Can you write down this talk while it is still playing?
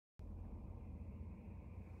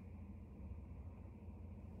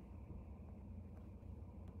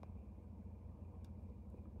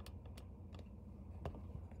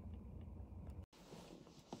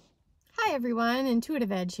Hi everyone, Intuitive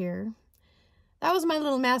Edge here. That was my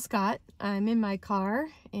little mascot. I'm in my car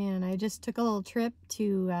and I just took a little trip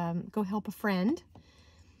to go help a friend.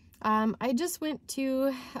 I just went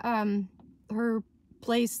to her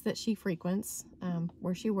place that she frequents,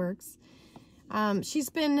 where she works. She's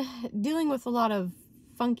been dealing with a lot of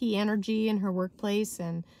funky energy in her workplace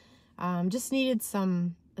and just needed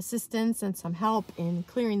some assistance and some help in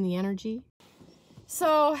clearing the energy.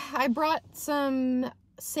 So I brought some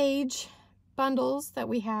sage bundles that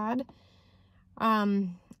we had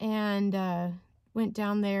and went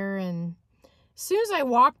down there, and as soon as I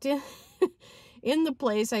walked in in the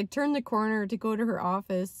place, I turned the corner to go to her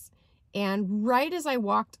office, and right as I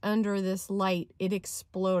walked under this light, it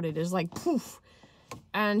exploded. It was like poof,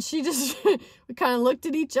 and she just we kind of looked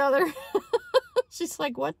at each other. She's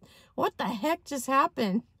like, what the heck just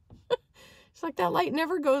happened? She's like, that light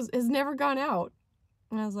has never gone out.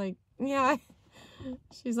 And I was like, yeah.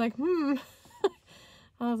 She's like,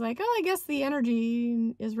 I was like, oh, I guess the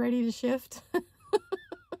energy is ready to shift.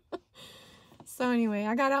 So anyway,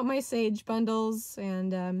 I got out my sage bundles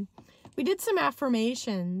and we did some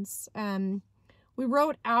affirmations. We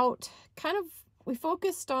wrote out we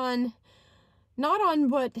focused on, not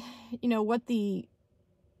on what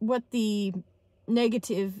the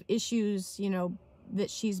negative issues,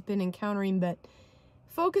 that she's been encountering, but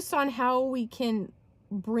focused on how we can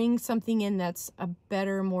bring something in that's a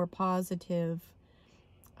better, more positive,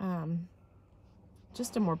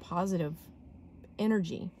 just a more positive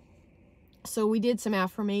energy. So we did some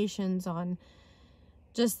affirmations on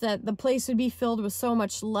just that the place would be filled with so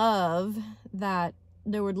much love that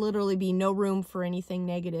there would literally be no room for anything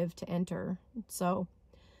negative to enter. So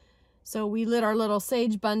we lit our little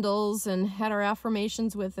sage bundles and had our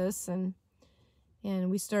affirmations with us, and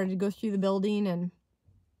we started to go through the building. And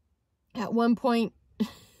at one point,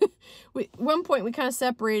 we kind of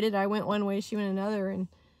separated. I went one way, she went another, and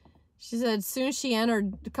she said as soon as she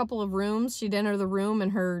entered a couple of rooms, she'd enter the room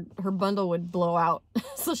and her bundle would blow out.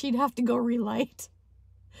 So she'd have to go relight.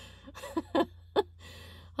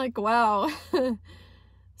 Like, wow.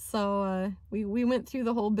 So we went through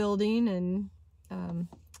the whole building, and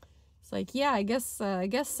it's like, yeah, I guess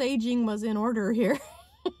saging was in order here.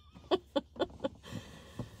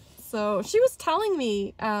 So she was telling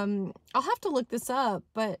me, I'll have to look this up,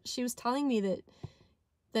 but she was telling me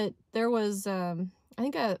that there was, I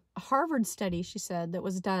think a Harvard study, she said, that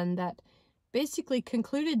was done that basically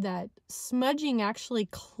concluded that smudging actually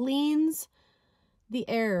cleans the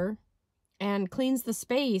air and cleans the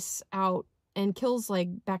space out and kills like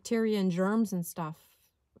bacteria and germs and stuff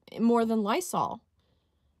more than Lysol.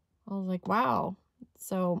 I was like, wow.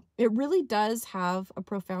 So it really does have a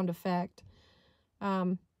profound effect.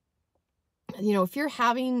 If you're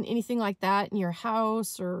having anything like that in your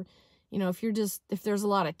house, or, if there's a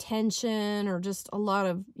lot of tension or just a lot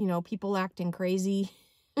of, people acting crazy,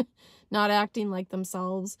 not acting like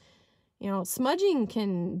themselves, smudging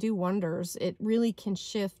can do wonders. It really can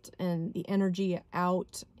shift the energy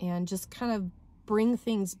out and just kind of bring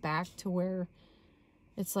things back to where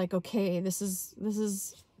it's like, okay, this is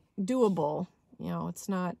doable. It's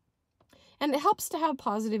not, and it helps to have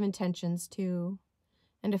positive intentions too.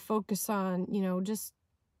 And to focus on, just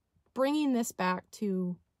bringing this back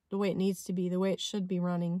to the way it needs to be, the way it should be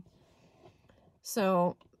running.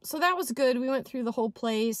 So that was good. We went through the whole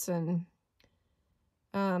place, and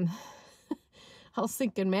I was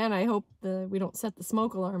thinking, man, I hope we don't set the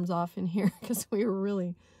smoke alarms off in here, because we were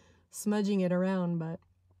really smudging it around. But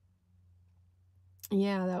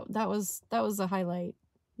yeah, that was a highlight.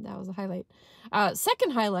 That was a highlight.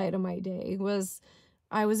 Second highlight of my day was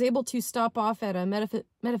I was able to stop off at a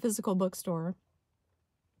metaphysical bookstore,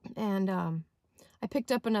 and I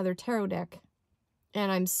picked up another tarot deck,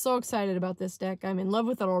 and I'm so excited about this deck. I'm in love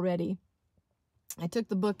with it already. I took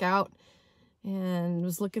the book out and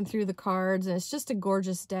was looking through the cards, and it's just a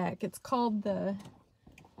gorgeous deck. It's called the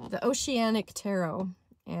Oceanic Tarot,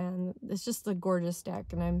 and it's just a gorgeous deck,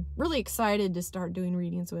 and I'm really excited to start doing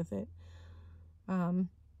readings with it.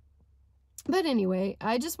 But anyway,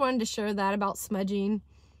 I just wanted to share that about smudging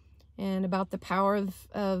and about the power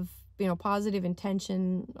of positive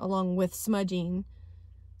intention along with smudging.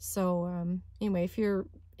 So anyway, if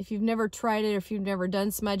you've never tried it, or if you've never done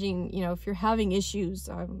smudging, if you're having issues,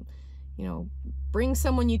 bring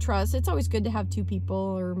someone you trust. It's always good to have two people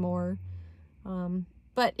or more.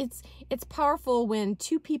 But it's powerful when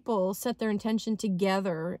two people set their intention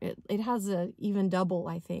together. It has a even double,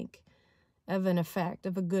 I think, of an effect,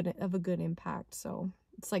 of a good impact. So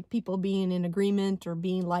it's like people being in agreement or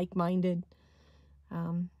being like-minded.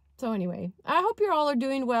 So anyway, I hope you all are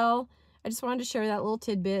doing well. I just wanted to share that little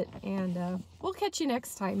tidbit, and we'll catch you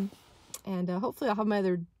next time. And hopefully I'll have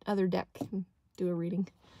my other deck and do a reading.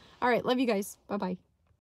 All right, love you guys. Bye-bye.